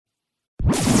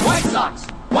White Sox!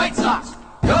 White Sox!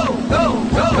 Go, go,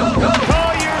 go, go, go!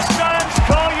 Call your sons,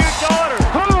 call your daughters.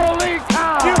 Holy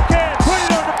cow! You can put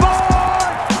it on the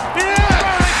board.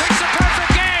 Yeah! It's a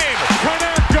perfect game.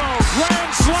 Konecko,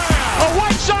 grand slam. A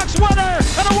White Sox winner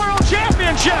and a world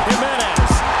championship.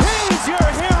 Jimenez, he's your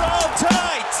hero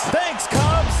tonight. Thanks,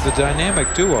 Cubs. The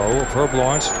dynamic duo of Herb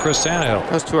Lawrence and Chris Tannehill.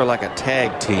 Those two are like a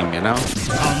tag team, you know?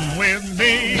 Come with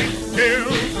me to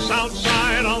the south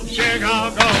side of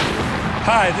Chicago.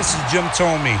 Hi, this is Jim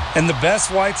Thome, and the best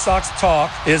White Sox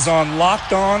talk is on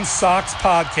Locked On Sox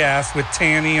podcast with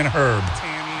Tanny and Herb.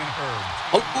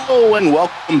 Hello and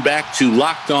welcome back to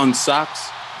Locked On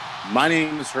Sox. My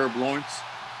name is Herb Lawrence.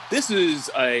 This is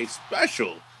a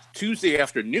special Tuesday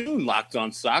afternoon Locked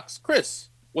On Sox. Chris,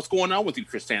 what's going on with you,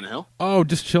 Chris Tannehill? Oh,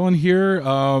 just chilling here.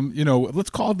 Let's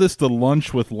call this the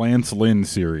Lunch with Lance Lynn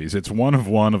series. It's one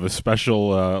of a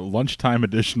special lunchtime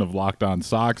edition of Locked On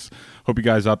Sox. Hope you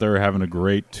guys out there are having a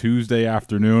great Tuesday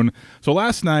afternoon. So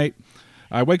last night,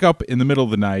 I wake up in the middle of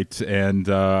the night, and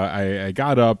I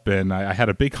got up, and I had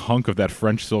a big hunk of that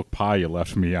French silk pie you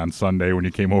left me on Sunday when you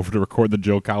came over to record the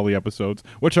Joe Cowley episodes,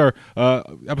 which are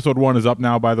episode 1 is up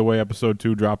now, by the way. Episode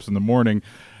 2 drops in the morning.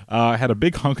 I had a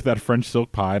big hunk of that French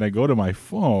silk pie, and I go to my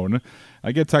phone.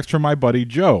 I get a text from my buddy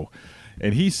Joe,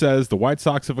 and he says the White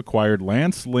Sox have acquired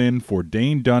Lance Lynn for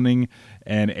Dane Dunning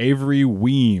and Avery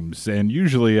Weems. And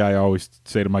usually I always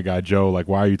say to my guy Joe, like,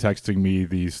 why are you texting me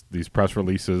these press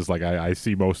releases? Like, I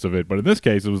see most of it. But in this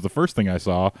case, it was the first thing I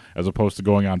saw, as opposed to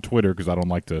going on Twitter, because I don't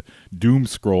like to doom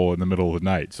scroll in the middle of the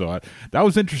night. So that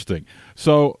was interesting.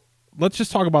 So let's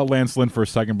just talk about Lance Lynn for a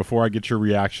second before I get your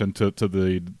reaction to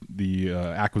the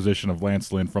acquisition of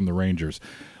Lance Lynn from the Rangers.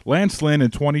 Lance Lynn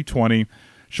in 2020,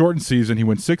 shortened season, he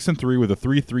went 6-3 with a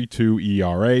 3.32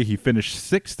 ERA. He finished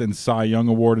 6th in Cy Young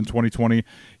Award in 2020.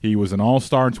 He was an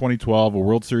All-Star in 2012, a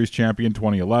World Series champion in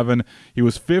 2011. He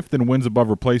was 5th in wins above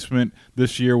replacement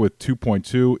this year with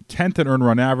 2.2, 10th in earned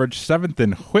run average, 7th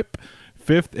in WHIP,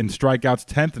 5th in strikeouts,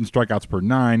 10th in strikeouts per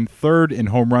 9, 3rd in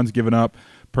home runs given up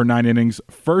per 9 innings,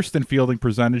 1st in fielding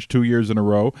percentage 2 years in a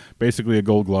row, basically a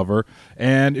Gold Glover.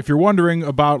 And if you're wondering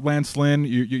about Lance Lynn,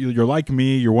 you're like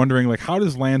me, you're wondering, like, how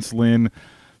does Lance Lynn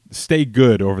stay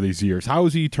good over these years? How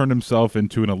has he turned himself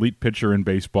into an elite pitcher in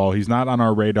baseball? He's not on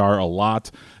our radar a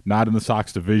lot, not in the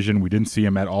Sox division. We didn't see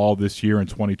him at all this year in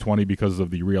 2020 because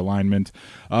of the realignment.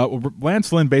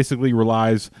 Lance Lynn basically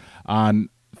relies on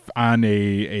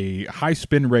a high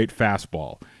spin rate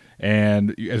fastball.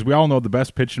 And as we all know, the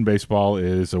best pitch in baseball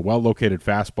is a well-located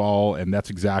fastball, and that's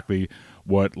exactly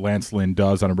what Lance Lynn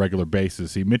does on a regular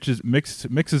basis. He mixes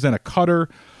in a cutter,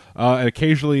 and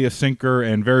occasionally a sinker,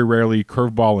 and very rarely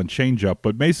curveball and changeup.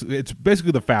 But it's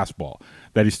basically the fastball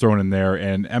that he's thrown in there.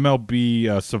 And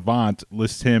MLB Savant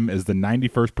lists him as the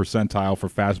 91st percentile for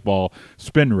fastball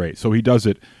spin rate. So he does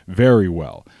it very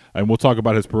well. And we'll talk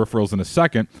about his peripherals in a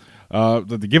second.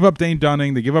 They give up Dane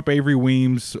Dunning. They give up Avery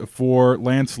Weems for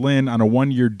Lance Lynn on a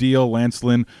 1-year deal. Lance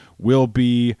Lynn will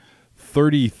be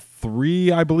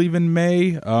 33, I believe, in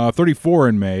May, 34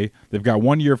 in May. They've got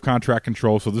 1 year of contract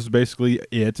control, so this is basically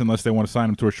it, unless they want to sign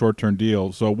him to a short-term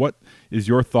deal. So what is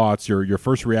your thoughts, your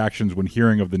first reactions when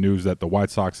hearing of the news that the White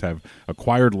Sox have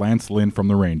acquired Lance Lynn from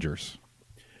the Rangers?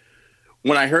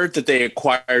 When I heard that they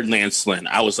acquired Lance Lynn,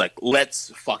 I was like,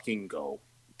 let's fucking go.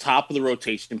 Top of the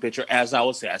rotation pitcher, as I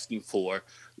was asking for,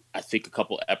 I think a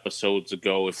couple episodes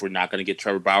ago. If we're not going to get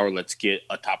Trevor Bauer, let's get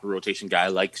a top of rotation guy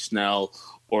like Snell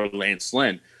or Lance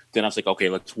Lynn. Then I was like, okay,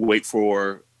 let's wait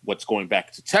for what's going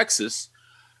back to Texas.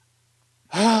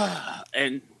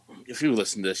 And if you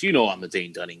listen to this, you know I'm the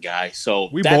Dane Dunning guy. So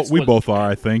we both are,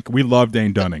 I think. We love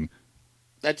Dane Dunning.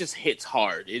 That just hits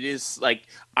hard. It is like,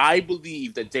 I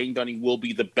believe that Dane Dunning will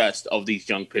be the best of these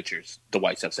young pitchers the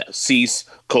White Sox have. Cease,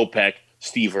 Kopech,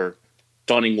 Stever,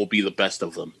 Dunning will be the best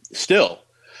of them still.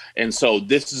 And so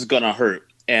this is going to hurt.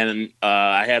 And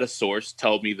I had a source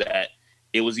tell me that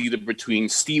it was either between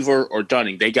Stever or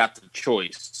Dunning. They got the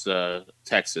choice,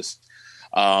 Texas.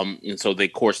 And so they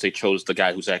chose the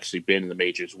guy who's actually been in the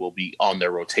majors, will be on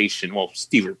their rotation. Well,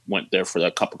 Stever went there for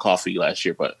a cup of coffee last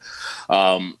year, but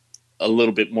a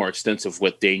little bit more extensive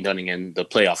with Dane Dunning and the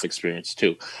playoff experience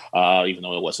too, even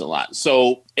though it wasn't a lot.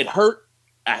 So it hurt.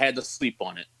 I had to sleep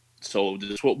on it. So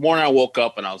this morning I woke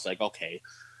up and I was like, okay,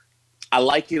 I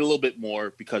like it a little bit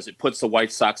more because it puts the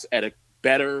White Sox at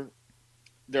they're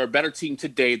a better team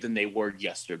today than they were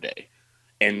yesterday.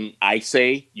 And I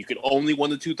say you could only win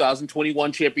the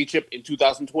 2021 championship in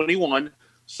 2021.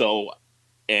 So,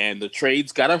 and the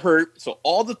trades got to hurt. So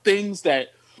all the things that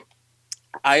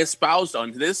I espoused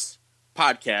on this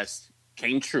podcast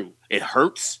came true. It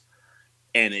hurts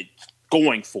and it's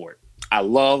going for it. I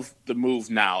love the move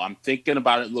now. I'm thinking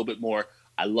about it a little bit more.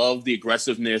 I love the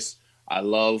aggressiveness. I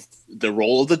love the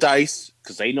roll of the dice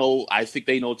because I think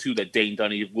they know too that Dane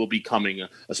Dunning will be coming,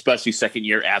 especially second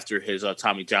year after his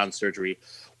Tommy John surgery.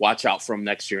 Watch out for him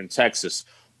next year in Texas.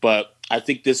 But I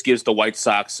think this gives the White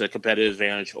Sox a competitive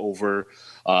advantage over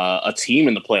a team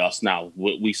in the playoffs now.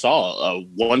 We saw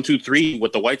 1, 2, 3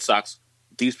 with the White Sox.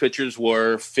 These pitchers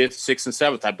were 5th, 6th,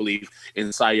 and 7th, I believe,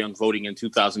 in Cy Young voting in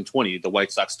 2020, the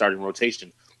White Sox starting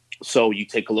rotation. So you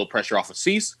take a little pressure off of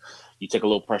Cease, you take a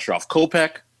little pressure off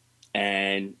Kopech,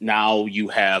 and now you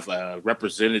have a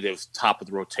representative top of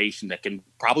the rotation that can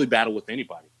probably battle with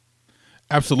anybody.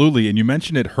 Absolutely. And you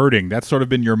mentioned it hurting. That's sort of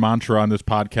been your mantra on this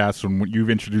podcast when you've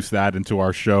introduced that into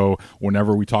our show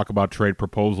whenever we talk about trade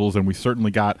proposals. And we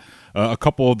certainly got a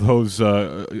couple of those,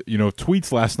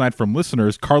 tweets last night from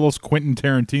listeners. Carlos Quentin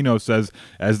Tarantino says,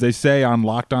 as they say on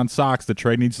Locked On Sox, the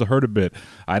trade needs to hurt a bit.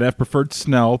 I'd have preferred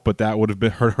Snell, but that would have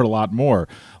been hurt a lot more.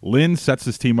 Lynn sets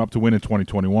his team up to win in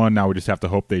 2021. Now we just have to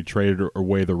hope they traded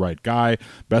away the right guy.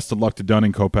 Best of luck to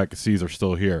Dunning. Kopech and Cease are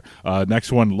still here.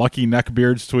 Next one, Lucky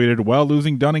Neckbeards tweeted, well,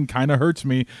 losing Dunning kind of hurts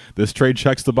me. This trade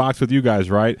checks the box with you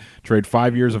guys, right? Trade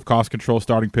 5 years of cost control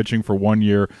starting pitching for 1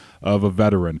 year of a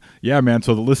veteran. Yeah, man,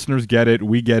 so the listeners get it.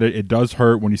 We get it. It does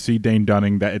hurt when you see Dane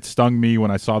Dunning. That it stung me when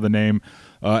I saw the name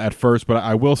at first, but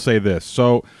I will say this.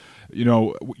 So,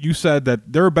 you said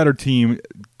that they're a better team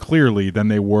clearly than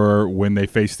they were when they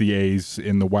faced the A's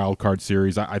in the wild card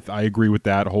series. I agree with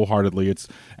that wholeheartedly. It's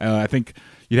I think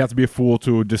you'd have to be a fool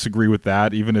to disagree with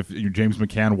that. Even if James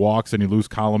McCann walks and you lose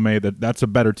Colomé, that's a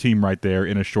better team right there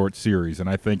in a short series. And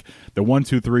I think the 1,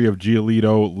 2, 3 of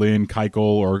Giolito, Lynn, Keuchel,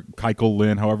 or Keuchel,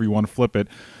 Lynn, however you want to flip it,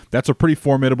 that's a pretty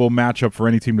formidable matchup for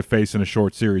any team to face in a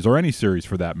short series, or any series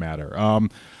for that matter.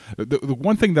 The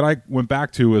one thing that I went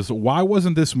back to is, why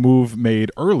wasn't this move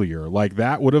made earlier? Like,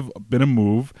 that would have been a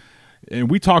move, and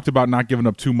we talked about not giving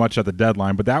up too much at the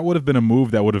deadline, but that would have been a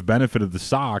move that would have benefited the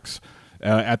Sox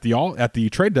at the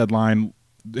trade deadline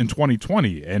in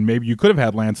 2020, and maybe you could have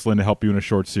had Lance Lynn to help you in a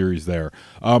short series there.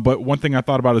 But one thing I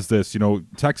thought about is this.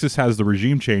 Texas has the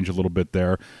regime change a little bit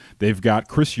there. They've got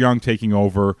Chris Young taking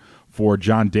over for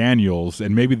John Daniels,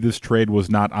 and maybe this trade was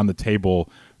not on the table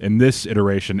in this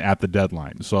iteration at the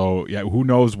deadline. So, yeah, who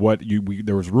knows what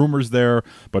there was rumors there,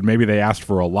 but maybe they asked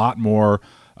for a lot more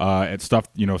at stuff,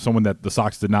 someone that the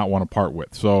Sox did not want to part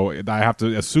with. So I have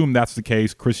to assume that's the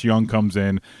case. Chris Young comes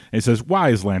in and says, why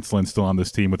is Lance Lynn still on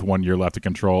this team with 1 year left to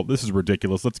control? This is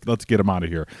ridiculous. Let's get him out of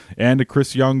here. And to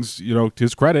Chris Young's, to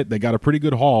his credit, they got a pretty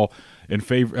good haul in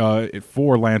favor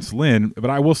for Lance Lynn. But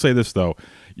I will say this, though.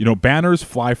 Banners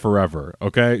fly forever,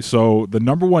 okay? So the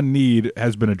number one need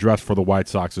has been addressed for the White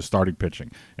Sox is starting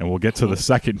pitching. And we'll get to the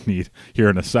second need here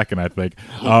in a second, I think.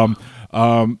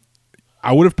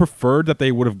 I would have preferred that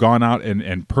they would have gone out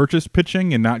and purchased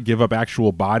pitching and not give up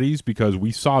actual bodies, because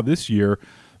we saw this year,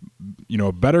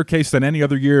 a better case than any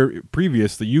other year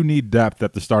previous, that you need depth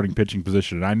at the starting pitching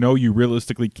position. And I know you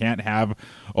realistically can't have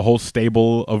a whole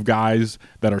stable of guys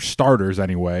that are starters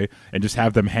anyway and just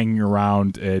have them hanging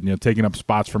around and taking up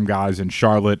spots from guys in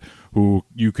Charlotte who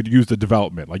you could use the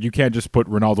development. Like, you can't just put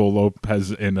Ronaldo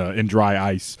Lopez in dry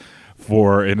ice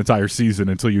for an entire season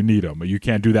until you need him. You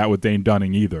can't do that with Dane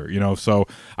Dunning either, So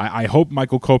I hope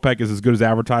Michael Kopech is as good as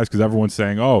advertised, because everyone's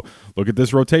saying, oh, look at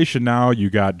this rotation now. You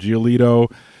got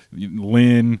Giolito,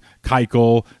 Lynn,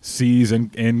 Keuchel, Cease,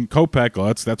 and Kopech.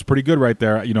 Well, that's pretty good right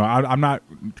there. I'm not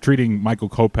treating Michael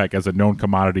Kopech as a known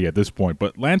commodity at this point,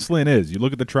 but Lance Lynn is. You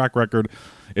look at the track record,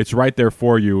 it's right there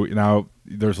for you. Now,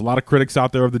 there's a lot of critics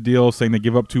out there of the deal saying they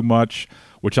give up too much,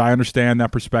 which I understand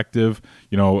that perspective.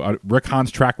 Rick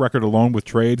Hahn's track record alone with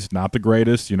trades, not the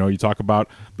greatest. You talk about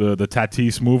the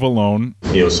Tatis move alone.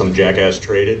 Some jackass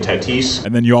traded Tatis.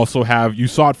 And then you also you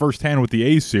saw it firsthand with the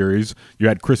A's series. You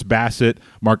had Chris Bassett,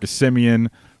 Marcus Semien,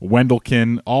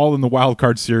 Wendelken, all in the wild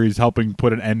card series helping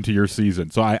put an end to your season.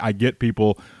 So I get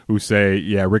people who say,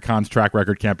 yeah, Rick Hahn's track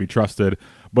record can't be trusted.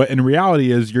 But in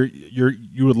reality is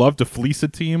you would love to fleece a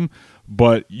team,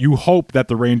 but you hope that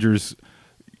the Rangers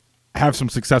have some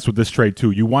success with this trade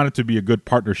too. You want it to be a good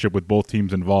partnership with both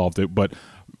teams involved, but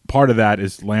part of that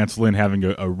is Lance Lynn having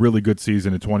a really good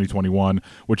season in 2021,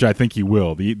 which I think he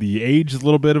will. The age is a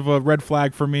little bit of a red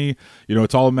flag for me.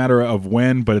 It's all a matter of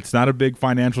when, but it's not a big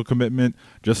financial commitment,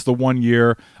 just the 1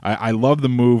 year. I love the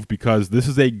move because this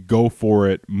is a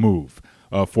go-for-it move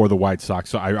for the White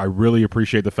Sox. So I really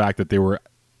appreciate the fact that they were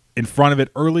in front of it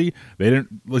early. They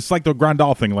didn't. It's like the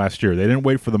Grandal thing last year. They didn't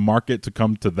wait for the market to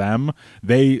come to them.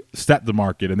 They set the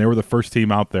market, and they were the first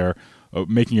team out there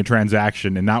making a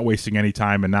transaction and not wasting any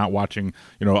time and not watching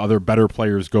other better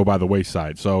players go by the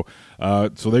wayside. So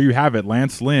there you have it,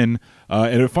 Lance Lynn.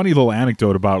 And a funny little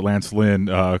anecdote about Lance Lynn,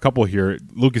 a couple here.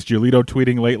 Lucas Giolito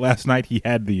tweeting late last night, he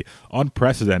had the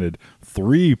unprecedented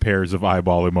 3 pairs of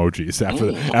eyeball emojis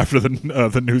after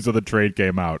the news of the trade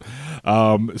came out.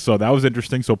 So that was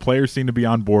interesting. So players seem to be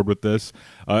on board with this.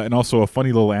 And also a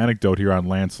funny little anecdote here on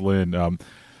Lance Lynn.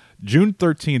 June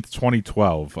 13th,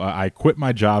 2012, I quit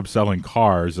my job selling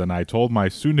cars, and I told my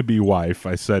soon-to-be wife,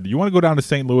 I said, you want to go down to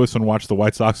St. Louis and watch the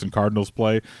White Sox and Cardinals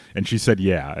play? And she said,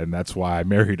 yeah, and that's why I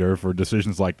married her, for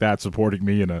decisions like that, supporting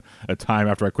me in a time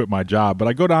after I quit my job. But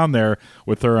I go down there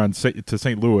with her to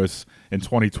St. Louis in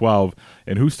 2012,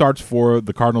 and who starts for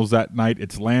the Cardinals that night?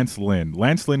 It's Lance Lynn.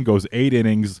 Lance Lynn goes 8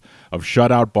 innings of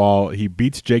shutout ball. He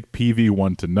beats Jake Peavy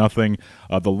 1-0.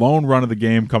 The lone run of the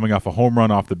game coming off a home run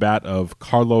off the bat of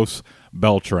Carlos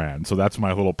Beltran. So that's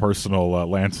my little personal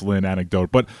Lance Lynn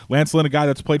anecdote. But Lance Lynn, a guy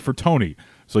that's played for Tony.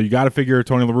 So you got to figure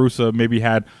Tony La Russa maybe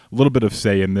had a little bit of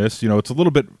say in this. It's a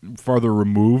little bit farther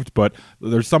removed, but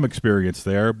there's some experience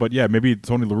there. But yeah, maybe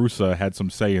Tony La Russa had some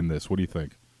say in this. What do you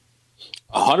think?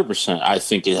 100%. I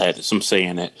think it had some say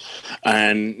in it.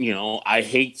 And, I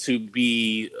hate to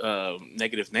be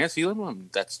negative Nancy.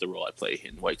 That's the role I play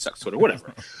in White Sox Twitter,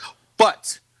 whatever.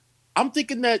 But I'm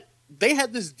thinking that they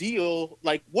had this deal,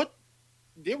 like what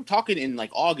they were talking in like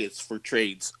August for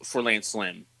trades for Lance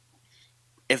Lynn.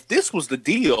 If this was the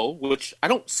deal, which I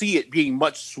don't see it being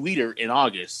much sweeter in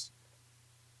August,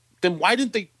 then why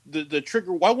didn't the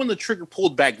trigger? Why wasn't the trigger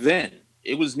pulled back then?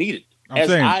 It was needed.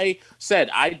 I said,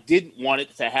 I didn't want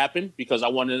it to happen because I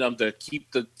wanted them to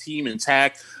keep the team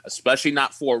intact, especially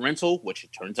not for a rental, which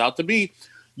it turns out to be.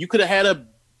 You could have had a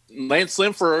Lance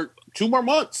Lynn for 2 more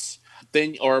months,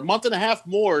 or a month and a half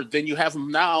more than you have him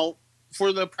now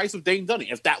for the price of Dane Dunning.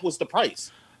 If that was the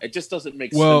price, it just doesn't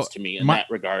make sense to me in that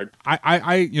regard.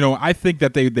 I think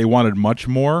that they wanted much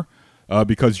more.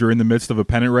 Because you're in the midst of a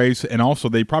pennant race, and also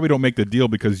they probably don't make the deal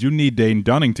because you need Dane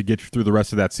Dunning to get you through the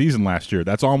rest of that season last year.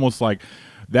 That's almost a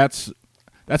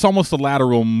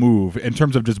lateral move in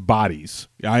terms of just bodies.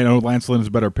 I know Lance Lynn is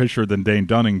a better pitcher than Dane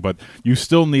Dunning, but you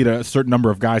still need a certain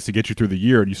number of guys to get you through the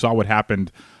year. And you saw what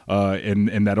happened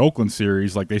in that Oakland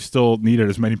series. Like, they still needed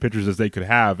as many pitchers as they could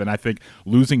have. And I think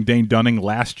losing Dane Dunning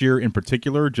last year in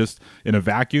particular, just in a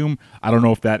vacuum, I don't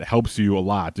know if that helps you a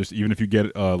lot. Just even if you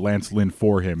get Lance Lynn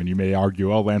for him, and you may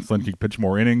argue, oh, Lance Lynn can pitch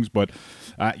more innings, but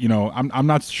I'm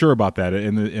not sure about that.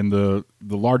 In the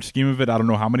large scheme of it, I don't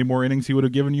know how many more innings he would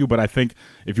have given you, but I think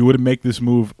if you would have made this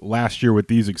move last year with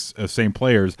these same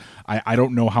players, I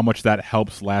don't know how much that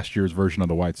helps last year's version of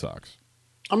the White Sox.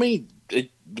 I mean,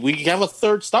 we have a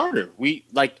third starter.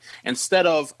 Instead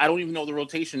of, I don't even know the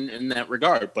rotation in that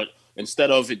regard, but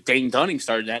instead of Dane Dunning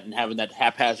starting that and having that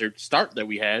haphazard start that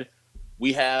we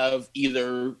have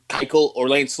either Keuchel or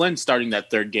Lance Lynn starting that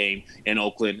third game in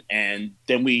Oakland, and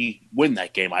then we win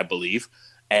that game, I believe,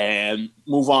 and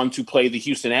move on to play the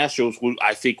Houston Astros, who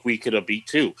I think we could have beat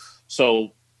too.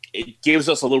 So it gives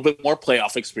us a little bit more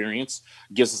playoff experience,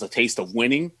 gives us a taste of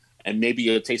winning, and maybe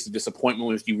a taste of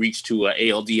disappointment if you reach to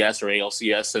ALDS or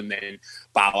ALCS and then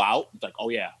bow out. It's like, oh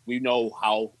yeah, we know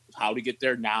how to get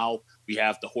there. Now we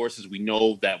have the horses. We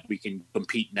know that we can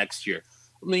compete next year.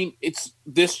 I mean,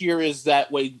 this year is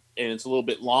that way, and it's a little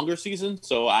bit longer season.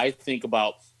 So I think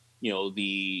about,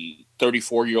 the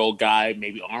 34-year-old guy,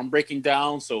 maybe arm breaking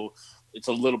down. So it's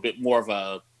a little bit more of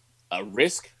a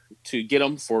risk to get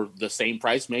him for the same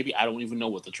price. Maybe I don't even know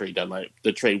what the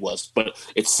trade was, but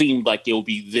it seemed like it will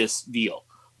be this deal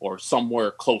or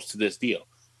somewhere close to this deal,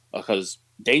 because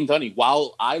Dane Dunning,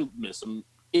 while I miss him,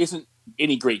 isn't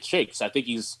any great shakes. I think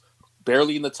he's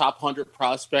barely in the top 100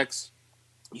 prospects.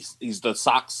 He's the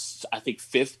Sox, I think,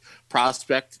 5th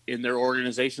prospect in their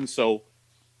organization. So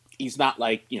he's not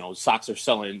like, Sox are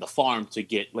selling the farm to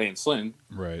get Lance Lynn.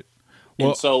 Right.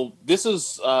 Well, and so this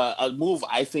is a move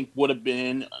I think would have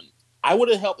been. It would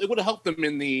have helped them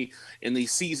in the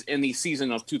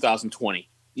season of 2020.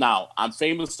 Now, I'm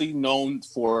famously known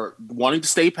for wanting to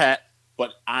stay pat,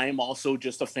 but I'm also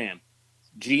just a fan.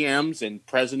 GMs and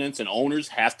presidents and owners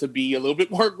have to be a little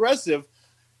bit more aggressive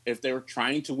if they're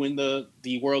trying to win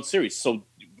the World Series. So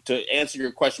to answer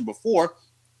your question before,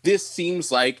 this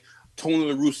seems like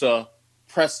Tony La Russa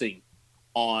pressing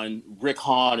on Rick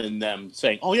Hahn and them,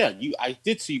 saying, oh yeah, I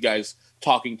did see you guys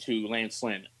talking to Lance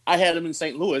Lynn. I had him in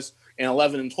St. Louis in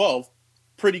 11 and 12,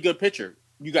 pretty good pitcher.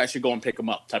 You guys should go and pick him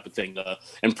up, type of thing,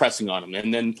 and pressing on him.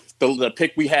 And then the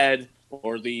pick we had,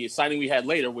 or the signing we had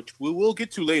later, which we will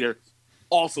get to later,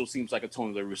 also seems like a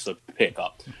Tony La Russa pick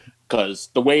up. Because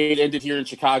the way it ended here in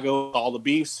Chicago, all the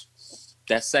beefs,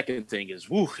 that second thing is,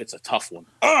 it's a tough one.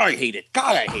 Oh, I hate it.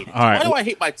 God, I hate it. All right. Why do I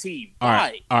hate my team?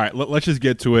 Why? All right. Let's just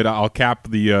get to it. I'll cap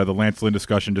the Lance Lynn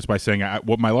discussion just by saying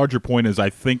what my larger point is. I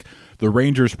think the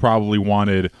Rangers probably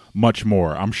wanted much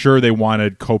more. I'm sure they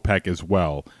wanted Kopech as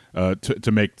well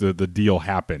to make the deal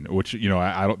happen. Which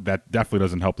I don't. That definitely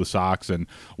doesn't help the Sox. And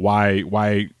why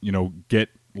get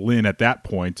Lynn at that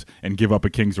point and give up a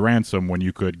king's ransom when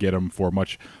you could get him for a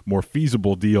much more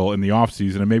feasible deal in the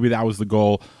offseason. And maybe that was the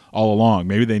goal all along.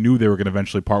 Maybe they knew they were going to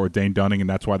eventually part with Dane Dunning, and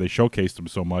that's why they showcased him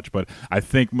so much. But I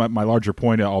think my larger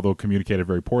point, although communicated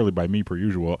very poorly by me per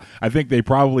usual, I think they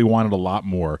probably wanted a lot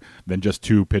more than just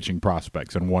 2 pitching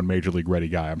prospects and 1 major league ready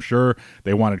guy. I'm sure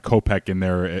they wanted Kopech in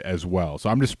there as well. So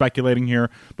I'm just speculating here,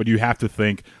 but you have to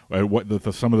think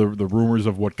some of the rumors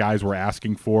of what guys were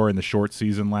asking for in the short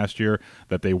season last year,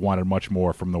 that they wanted much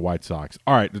more from the White Sox.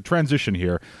 All right, the transition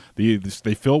here.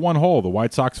 They fill one hole. The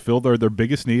White Sox fill their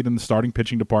biggest need in the starting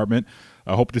pitching department.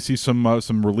 I hope to see some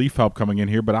relief help coming in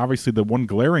here, but obviously the one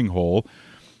glaring hole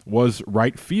was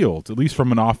right field, at least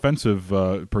from an offensive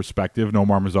perspective.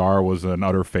 Nomar Mazara was an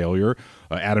utter failure.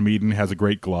 Adam Eaton has a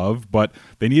great glove, but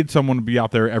they needed someone to be out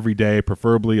there every day,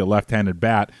 preferably a left-handed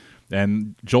bat.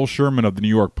 And Joel Sherman of the New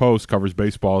York Post, covers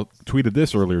baseball, tweeted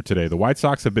this earlier today. The White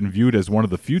Sox have been viewed as one of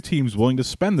the few teams willing to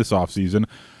spend this offseason.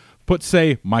 Put,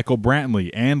 say, Michael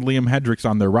Brantley and Liam Hendricks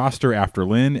on their roster after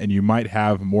Lynn, and you might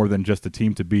have more than just a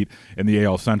team to beat in the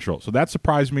AL Central. So that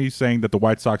surprised me, saying that the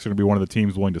White Sox are going to be one of the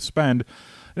teams willing to spend.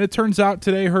 And it turns out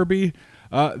today, Herbie,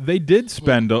 they did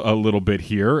spend a little bit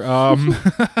here.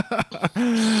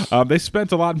 They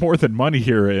spent a lot more than money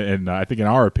here, I think in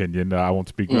our opinion. I won't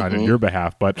speak on your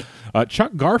behalf, but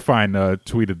Chuck Garfien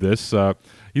tweeted this.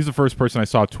 He's the first person I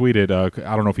saw tweet it. I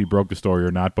don't know if he broke the story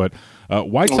or not, but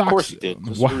White Sox. Of course he did.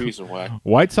 That's the reason why.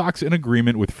 White Sox in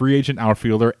agreement with free agent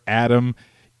outfielder Adam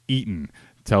Eaton.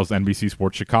 Tells NBC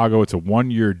Sports Chicago it's a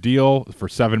 1-year deal for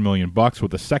 $7 million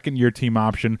with a second-year team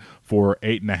option for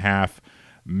 $8.5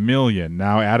 million.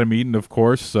 Now, Adam Eaton, of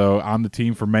course, on the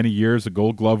team for many years, a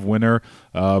Gold Glove winner,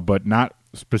 but not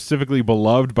specifically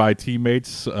beloved by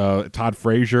teammates. Todd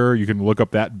Frazier, you can look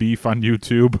up that beef on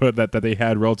YouTube that they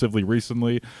had relatively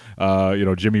recently.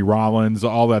 Jimmy Rollins,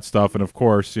 all that stuff. And of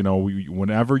course,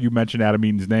 whenever you mention Adam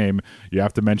Eaton's name, you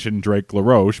have to mention Drake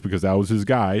LaRoche because that was his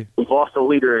guy. We've lost a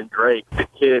leader in Drake. The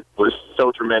kid was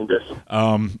so tremendous.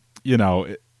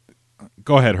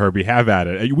 Go ahead, Herbie. Have at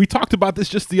it. We talked about this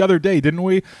just the other day, didn't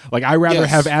we? Like, I'd rather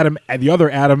have the other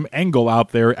Adam Engel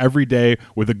out there every day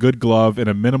with a good glove and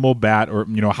a minimal bat or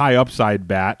high upside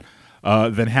bat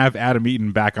than have Adam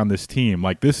Eaton back on this team.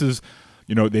 Like, this is,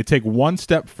 they take one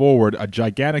step forward, a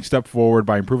gigantic step forward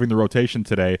by improving the rotation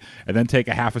today, and then take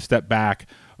a half a step back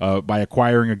by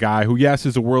acquiring a guy who, yes,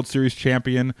 is a World Series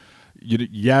champion.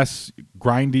 Yes,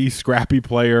 grindy, scrappy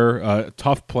player,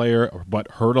 tough player,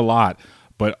 but hurt a lot.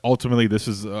 But ultimately, this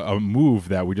is a move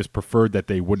that we just preferred that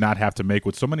they would not have to make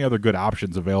with so many other good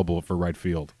options available for right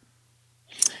field.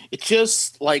 It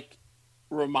just,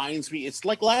 reminds me, it's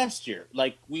like last year.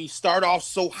 Like, we start off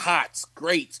so hot,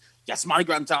 great. Yasmani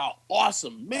Grandal,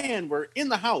 awesome. Man, we're in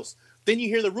the house. Then you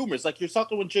hear the rumors, like you're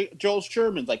talking with Joel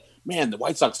Sherman, like, man, the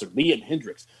White Sox are Liam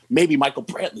Hendricks, maybe Michael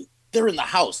Brantley. They're in the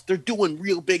house. They're doing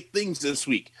real big things this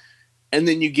week. And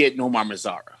then you get Nomar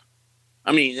Mazara.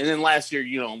 I mean, and then last year,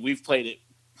 we've played it,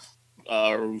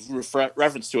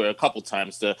 reference to it a couple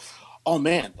times. Oh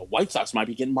man, the White Sox might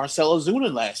be getting Marcell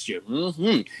Ozuna last year.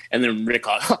 And then Rick,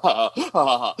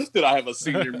 did I have a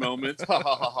senior moment?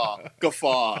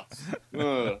 Guffaw.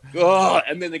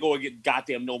 And then they go and get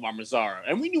goddamn Nomar Mazara.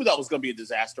 And we knew that was going to be a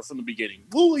disaster from the beginning.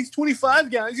 Ooh, he's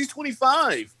 25, guys. He's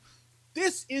 25.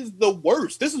 This is the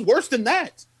worst. This is worse than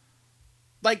that.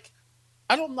 Like,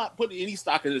 I'm not putting any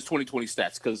stock in his 2020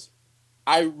 stats because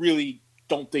I really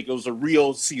don't think it was a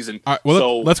real season. All right,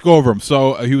 well, let's go over him.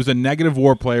 So he was a negative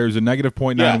WAR player. He's a negative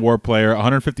 .9 WAR player,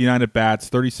 159 at bats,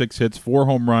 36 hits, 4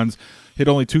 home runs, hit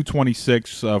only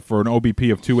 226 for an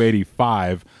OBP of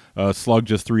 285. Slug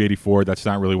just 384. That's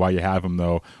not really why you have him,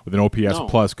 though, with an OPS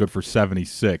plus good for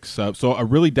 76. So a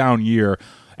really down year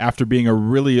after being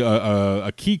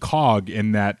a key cog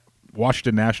in that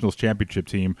Washington Nationals championship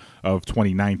team of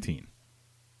 2019.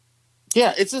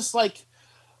 Yeah, it's just like,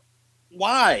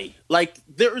 why? Like,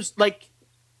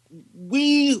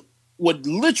 we would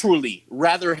literally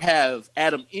rather have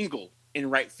Adam Engel in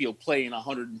right field playing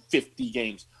 150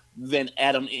 games than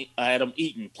Adam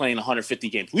Eaton playing 150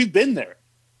 games. We've been there.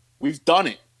 We've done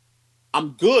it.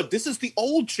 I'm good. This is the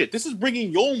old shit. This is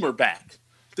bringing Yolmer back.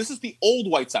 This is the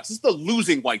old White Sox. This is the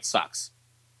losing White Sox.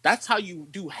 That's how you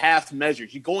do half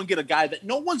measures. You go and get a guy that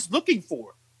no one's looking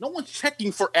for. No one's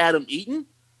checking for Adam Eaton.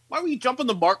 Why were you jumping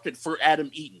the market for Adam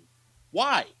Eaton?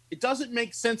 Why? It doesn't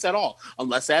make sense at all.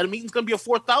 Unless Adam Eaton's going to be a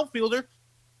fourth outfielder,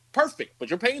 perfect. But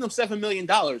you're paying him $7 million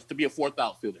to be a fourth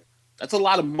outfielder. That's a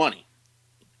lot of money.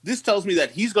 This tells me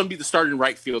that he's going to be the starting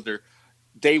right fielder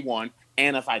day one.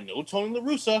 And if I know Tony La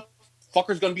Russa,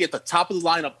 fucker's going to be at the top of the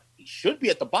lineup. He should be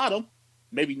at the bottom,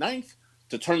 maybe ninth,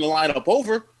 to turn the lineup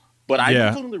over. But I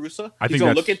know Tony La Russa. He's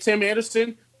going to look at Tim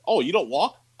Anderson. Oh, you don't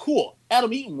walk? Cool.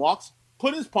 Adam Eaton walks.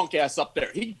 Put his punk ass up there.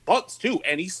 He bunts too,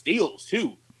 and he steals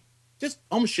too. Just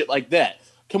shit like that.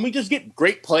 Can we just get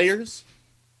great players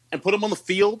and put them on the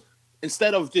field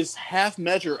instead of just half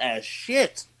measure as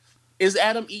shit? Is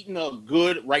Adam Eaton a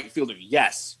good right fielder?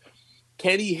 Yes.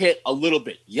 Can he hit a little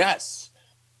bit? Yes.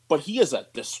 But he is a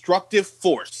destructive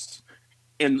force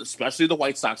in especially the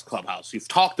White Sox clubhouse. You've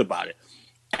talked about it.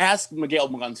 Ask Miguel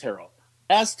Montero.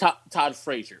 Ask Todd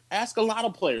Frazier. Ask a lot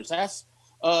of players. Ask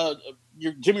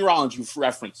your Jimmy Rollins you've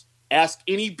referenced. Ask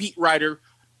any beat writer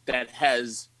that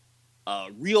has a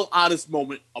real honest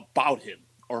moment about him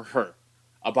or her,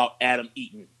 about Adam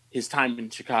Eaton, his time in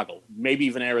Chicago, maybe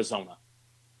even Arizona.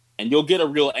 And you'll get a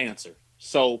real answer.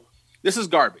 So this is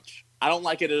garbage. I don't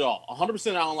like it at all.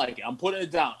 100% I don't like it. I'm putting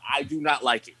it down. I do not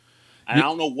like it. And I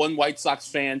don't know one White Sox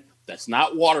fan that's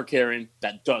not water carrying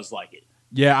that does like it.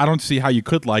 Yeah, I don't see how you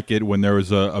could like it when there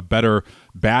was a better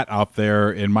bat out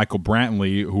there in Michael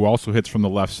Brantley, who also hits from the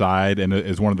left side and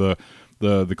is one of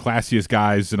the classiest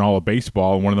guys in all of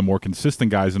baseball and one of the more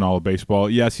consistent guys in all of baseball.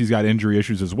 Yes, he's got injury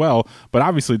issues as well, but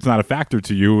obviously it's not a factor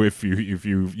to you if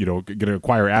you get to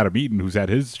acquire Adam Eaton, who's had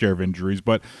his share of injuries.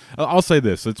 But I'll say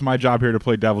this: it's my job here to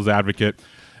play devil's advocate.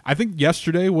 I think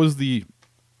yesterday was a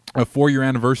 4-year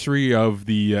anniversary of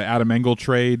the Adam Engel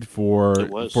trade for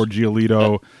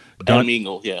Giolito. Adam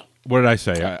Engel, yeah. What did I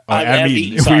say? Adam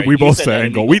Eaton. We both said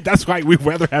Engel. That's why we'd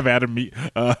rather have Adam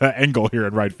Engel here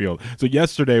in right field. So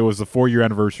yesterday was the 4-year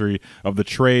anniversary of the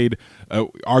trade,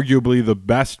 arguably the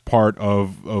best part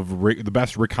of the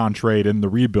best Rick Hahn trade in the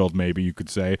rebuild, maybe you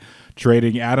could say,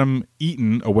 trading Adam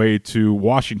Eaton away to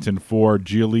Washington for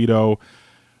Giolito,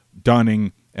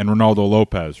 Dunning, and Ronaldo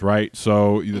Lopez, right?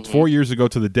 So it's 4 years ago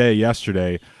to the day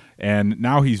yesterday, and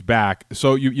now he's back.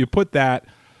 So you put that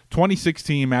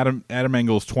 2016, Adam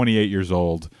Engel's 28 years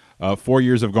old. 4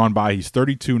 years have gone by. He's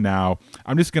 32 now.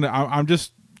 I'm just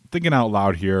thinking out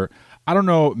loud here. I don't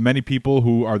know many people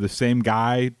who are the same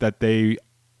guy that they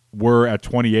were at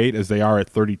 28 as they are at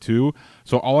 32.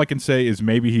 So all I can say is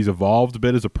maybe he's evolved a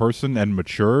bit as a person and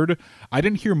matured. I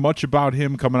didn't hear much about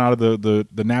him coming out of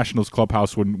the Nationals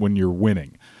clubhouse when you're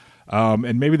winning.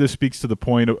 And maybe this speaks to the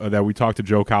point that we talked to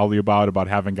Joe Cowley about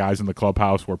having guys in the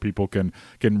clubhouse where people can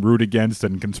root against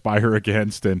and conspire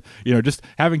against, and just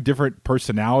having different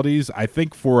personalities. I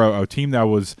think for a team that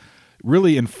was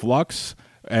really in flux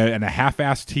and a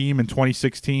half-assed team in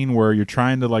 2016, where you're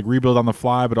trying to rebuild on the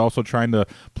fly, but also trying to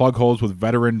plug holes with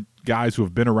veteran guys who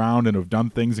have been around and have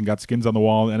done things and got skins on the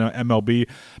wall in MLB.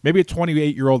 Maybe a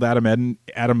 28-year-old Adam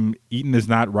Eaton is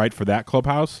not right for that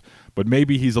clubhouse, but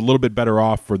maybe he's a little bit better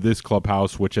off for this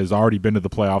clubhouse, which has already been to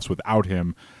the playoffs without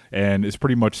him and is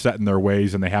pretty much set in their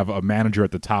ways, and they have a manager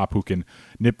at the top who can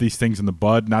nip these things in the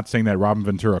bud. Not saying that Robin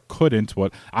Ventura couldn't,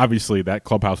 but obviously that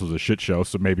clubhouse was a shit show,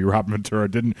 so maybe Robin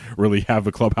Ventura didn't really have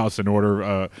the clubhouse in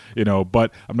order,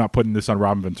 but I'm not putting this on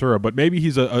Robin Ventura, but maybe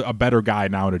he's a better guy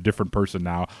now and a different person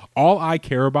now. All I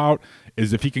care about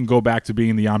is if he can go back to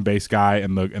being the on-base guy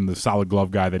and the solid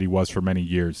glove guy that he was for many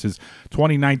years. His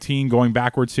 2019, going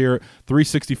backwards here,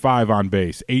 365 on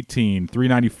base, 18,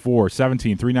 394,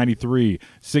 17, 393,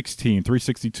 16,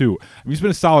 362. He's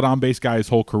been a solid on-base guy his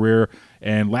whole career,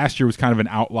 and last year was kind of an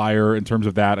outlier in terms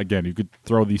of that. Again, you could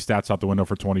throw these stats out the window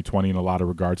for 2020 in a lot of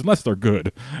regards, unless they're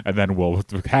good, and then we'll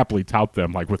happily tout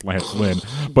them like with Lance Lynn.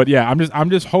 But yeah, I'm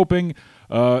just hoping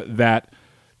that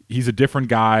he's a different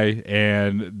guy,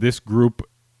 and this group,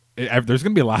 there's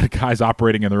going to be a lot of guys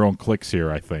operating in their own cliques here,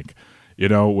 I think.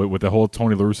 With the whole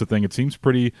Tony La Russa thing, it seems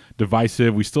pretty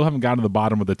divisive. We still haven't gotten to the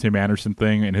bottom of the Tim Anderson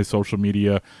thing and his social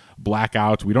media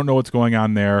blackouts. We don't know what's going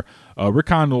on there. Rick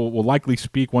Hahn will likely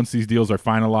speak once these deals are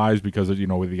finalized because,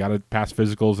 we got to pass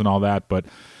physicals and all that. But,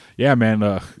 yeah,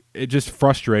 man, it's just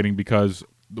frustrating because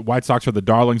the White Sox are the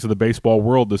darlings of the baseball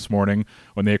world this morning.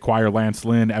 When they acquire Lance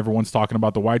Lynn, everyone's talking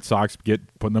about the White Sox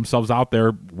putting themselves out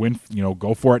there, win,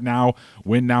 go for it now,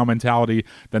 win now mentality.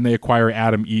 Then they acquire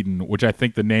Adam Eaton, which I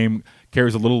think the name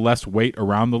carries a little less weight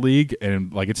around the league,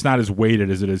 and like it's not as weighted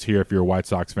as it is here if you're a White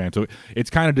Sox fan. So it's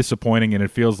kind of disappointing, and it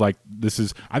feels like this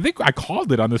is. I think I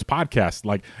called it on this podcast.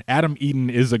 Like Adam Eaton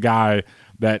is a guy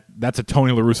that's a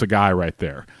Tony La Russa guy right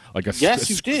there. Like yes,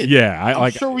 you did. Yeah,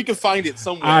 I'm sure we can find it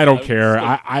somewhere. I don't care.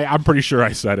 I'm pretty sure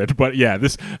I said it, but yeah,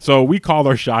 so we called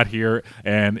our shot here,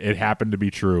 and it happened to be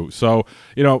true. So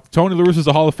Tony La Russa is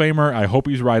a Hall of Famer. I hope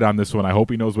he's right on this one. I hope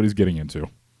he knows what he's getting into.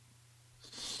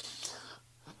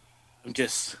 I'm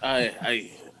just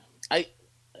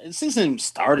this isn't even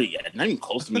started yet. Not even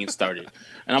close to being started,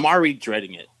 and I'm already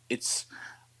dreading it. It's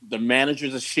the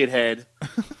manager's a shithead.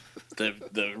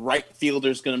 The right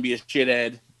fielder's going to be a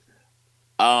shithead.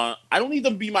 I don't need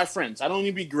them to be my friends. I don't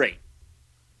need to be great.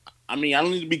 I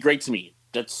don't need to be great to me.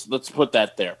 Let's put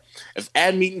that there. If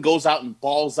Adam Eaton goes out and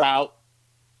balls out,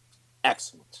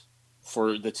 excellent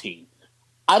for the team.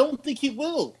 I don't think he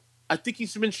will. I think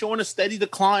he's been showing a steady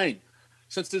decline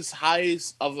since his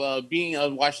highs of being a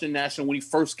Washington National when he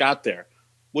first got there,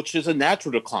 which is a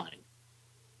natural decline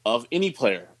of any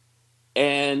player.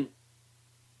 And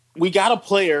we got a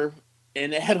player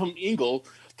in Adam Engel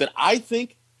that I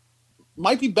think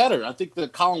might be better. I think the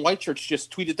Colin Whitechurch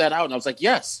just tweeted that out, and I was like,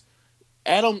 yes,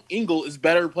 Adam Engel is a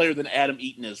better player than Adam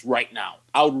Eaton is right now.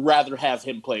 I would rather have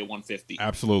him play 150.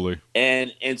 Absolutely.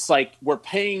 And it's like we're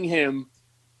paying him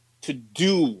to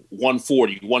do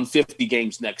 140, 150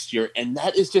 games next year, and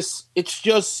that is it's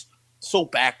just so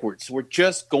backwards. We're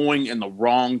just going in the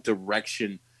wrong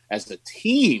direction as a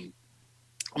team.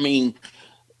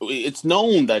 It's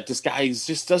known that this guy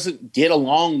just doesn't get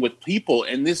along with people,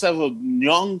 and this have a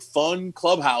young, fun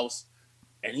clubhouse,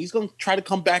 and he's going to try to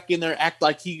come back in there, act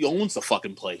like he owns the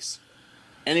fucking place.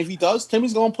 And if he does,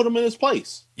 Timmy's going to put him in his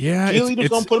place. Yeah, Cheerleader's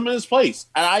going to put him in his place.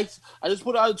 And I just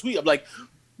put out a tweet. I'm like,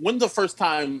 when's the first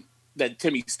time that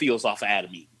Timmy steals off of Adam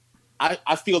Eaton?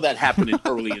 I feel that happening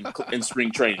early in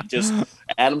spring training. Just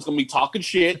Adam's going to be talking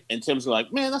shit, and Tim's going to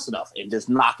like, man, that's enough, and just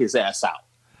knock his ass out.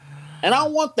 And I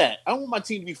don't want that. I don't want my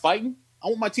team to be fighting. I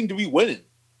want my team to be winning.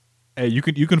 Hey, you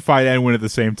can fight and win at the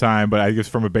same time, but I guess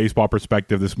from a baseball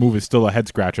perspective, this move is still a head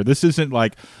scratcher. This isn't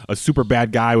like a super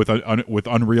bad guy with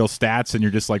unreal stats, and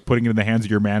you're just like putting it in the hands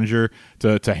of your manager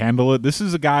to handle it. This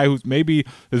is a guy who's maybe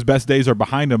his best days are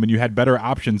behind him, and you had better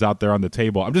options out there on the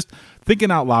table. I'm just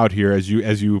thinking out loud here as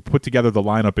you put together the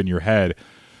lineup in your head.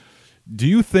 Do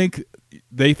you think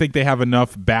they have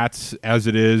enough bats as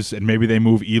it is, and maybe they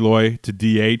move Eloy to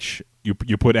DH? You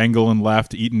put Engel in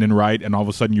left, Eaton in right, and all of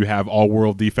a sudden you have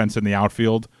all-world defense in the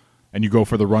outfield, and you go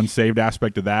for the run-saved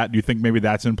aspect of that. Do you think maybe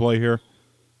that's in play here?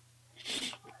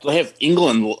 They have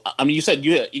England. You said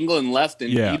you had England left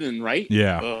and Eaton right?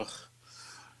 Yeah. Ugh.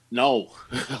 No,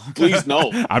 please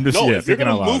no. I'm just if you're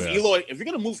gonna move Eloy, if you're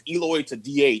gonna move Eloy to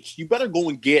DH, you better go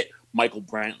and get Michael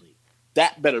Brantley.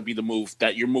 That better be the move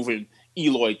that you're moving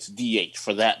Eloy to DH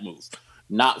for that move,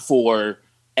 not for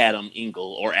Adam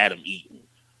Engel or Adam Eaton.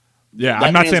 Yeah,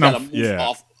 I'm not saying I'm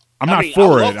not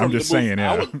for it. I'm just saying,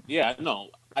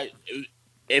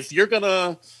 if you're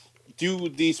gonna do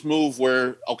this move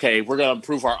where we're gonna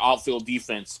improve our outfield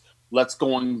defense, let's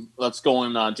go and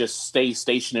just stay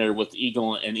stationary with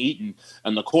Eagle and Eaton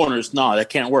and the corners. No, that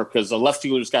can't work because the left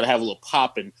fielder's got to have a little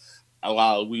pop, and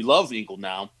we love Eagle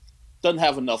now. Doesn't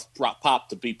have enough pop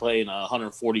to be playing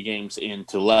 140 games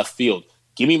into left field.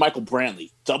 Give me Michael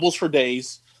Brantley, doubles for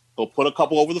days. Go put a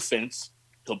couple over the fence.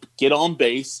 He'll get on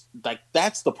base. Like,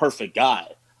 that's the perfect guy.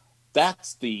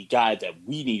 That's the guy that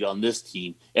we need on this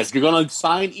team. If you're going to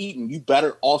sign Eaton, you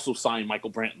better also sign Michael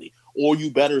Brantley, or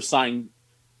you better sign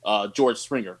George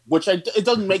Springer, which it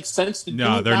doesn't make sense to do.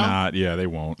 No, they're not. Yeah, they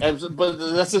won't. But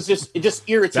that's just it. Just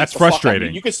irritates. That's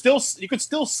frustrating. You could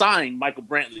still sign Michael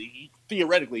Brantley.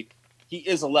 Theoretically, he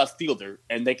is a left fielder,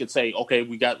 and they could say, okay,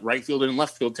 we got right fielder and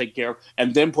left field taken care of,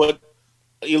 and then put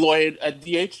Eloy at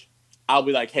DH. I'll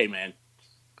be like, hey, man,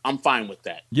 I'm fine with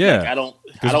that. Yeah, like, I don't.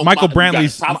 Michael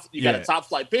Brantley's you got a top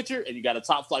flight pitcher and you got a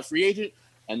top flight free agent,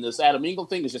 and this Adam Engel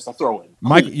thing is just a throw in.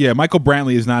 Michael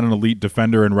Brantley is not an elite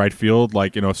defender in right field,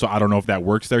 so I don't know if that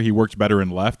works there. He works better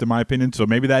in left, in my opinion. So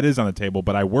maybe that is on the table,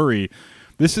 but I worry.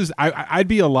 I'd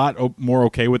be a lot more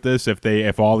okay with this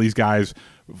if all these guys,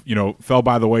 fell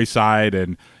by the wayside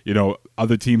and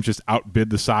other teams just outbid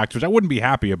the Sox, which I wouldn't be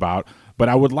happy about. But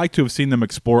I would like to have seen them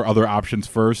explore other options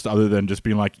first, other than just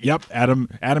being like, "Yep, Adam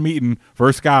Eaton,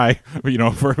 first guy,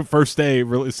 for first day,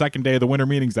 second day of the winter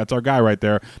meetings. That's our guy right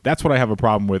there." That's what I have a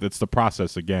problem with. It's the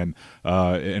process again,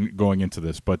 and going into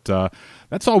this. But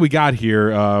that's all we got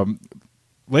here.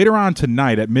 Later on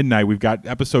tonight at midnight, we've got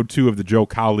episode 2 of the Joe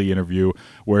Cowley interview,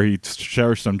 where he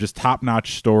shares some just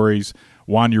top-notch stories.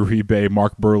 Juan Uribe,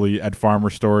 Mark Burley, Ed Farmer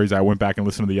stories. I went back and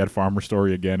listened to the Ed Farmer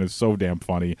story again. It's so damn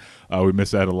funny. We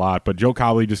miss Ed a lot. But Joe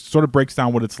Cowley just sort of breaks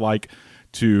down what it's like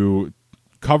to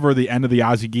cover the end of the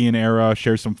Ozzie Guillen era,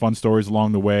 share some fun stories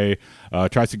along the way,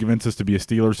 tries to convince us to be a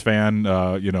Steelers fan.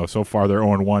 So far they're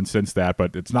 0-1 since that,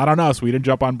 but it's not on us. We didn't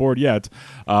jump on board yet.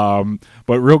 But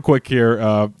real quick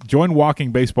here, join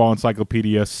Walking Baseball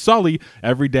Encyclopedia Sully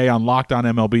every day on Locked On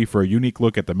MLB for a unique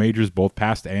look at the majors, both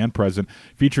past and present,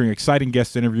 featuring exciting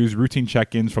guest interviews, routine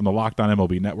check-ins from the Locked On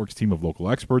MLB Network's team of local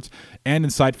experts, and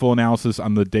insightful analysis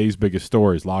on the day's biggest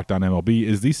stories. Locked On MLB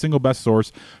is the single best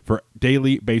source for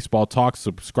daily baseball talk.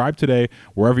 Subscribe today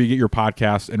wherever you get your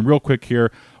podcasts. And real quick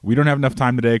here, we don't have enough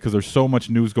time today because there's so much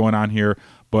news going on here,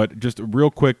 but just a real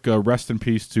quick rest in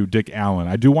peace to Dick Allen.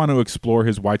 I do want to explore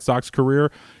his White Sox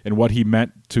career and what he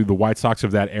meant to the White Sox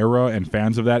of that era and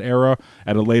fans of that era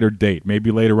at a later date,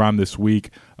 maybe later on this week.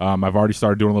 I've already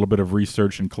started doing a little bit of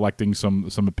research and collecting some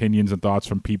opinions and thoughts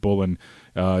from people and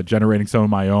generating some of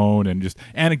my own. And just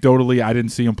anecdotally, I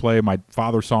didn't see him play. My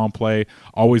father saw him play,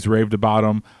 always raved about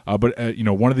him. But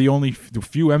one of the only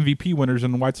few MVP winners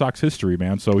in the White Sox history,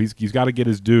 man. So he's got to get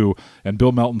his due. And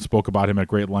Bill Melton spoke about him at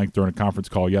great length during a conference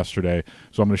call yesterday.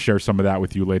 So I'm going to share some of that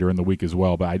with you later in the week as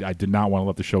well. But I did not want to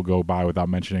let the show go by without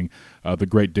mentioning the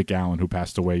great Dick Allen, who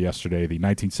passed away yesterday, the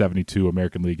 1972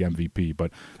 American League MVP.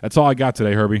 But that's all I got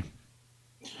today, Herbie.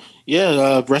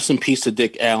 Yeah, rest in peace to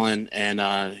Dick Allen, and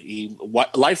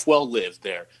life well lived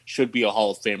there. Should be a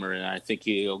Hall of Famer, and I think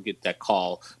he'll get that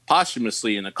call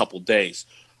posthumously in a couple days.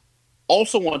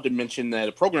 Also wanted to mention that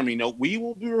a programming note, we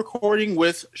will be recording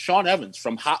with Sean Evans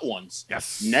from Hot Ones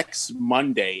next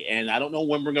Monday, and I don't know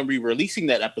when we're going to be releasing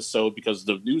that episode because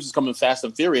the news is coming fast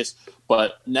and furious,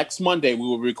 but next Monday we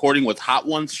will be recording with Hot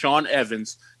Ones Sean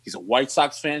Evans. He's a White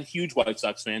Sox fan, huge White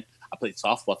Sox fan. I played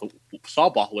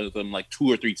softball with him like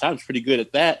 2 or 3 times. Pretty good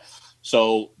at that.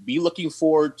 So be looking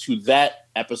forward to that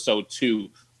episode too.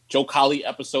 Joe Cowley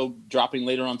episode dropping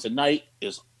later on tonight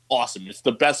is awesome. It's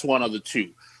the best one of the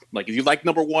 2. Like if you like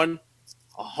number 1,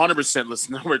 100%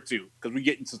 listen to number 2 because we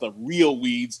get into the real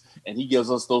weeds and he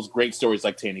gives us those great stories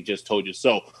like Tanny just told you.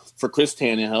 So for Chris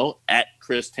Tannehill, at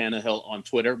Chris Tannehill on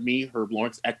Twitter, me, Herb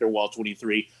Lawrence,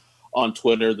 Ectorwall23 on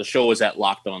Twitter. The show is at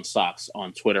Locked On Sox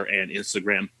on Twitter and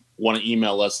Instagram. Want to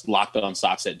email us,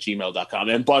 lockedonsocks@gmail.com.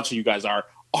 And a bunch of you guys are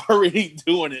already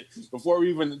doing it before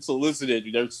we even solicited.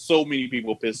 There's so many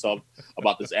people pissed off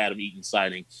about this Adam Eaton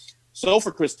signing. So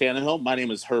for Chris Tannehill, my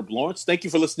name is Herb Lawrence. Thank you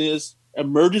for listening to this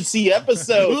emergency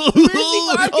episode.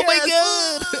 Oh my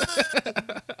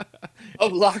God.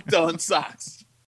 Of Locked On Sox.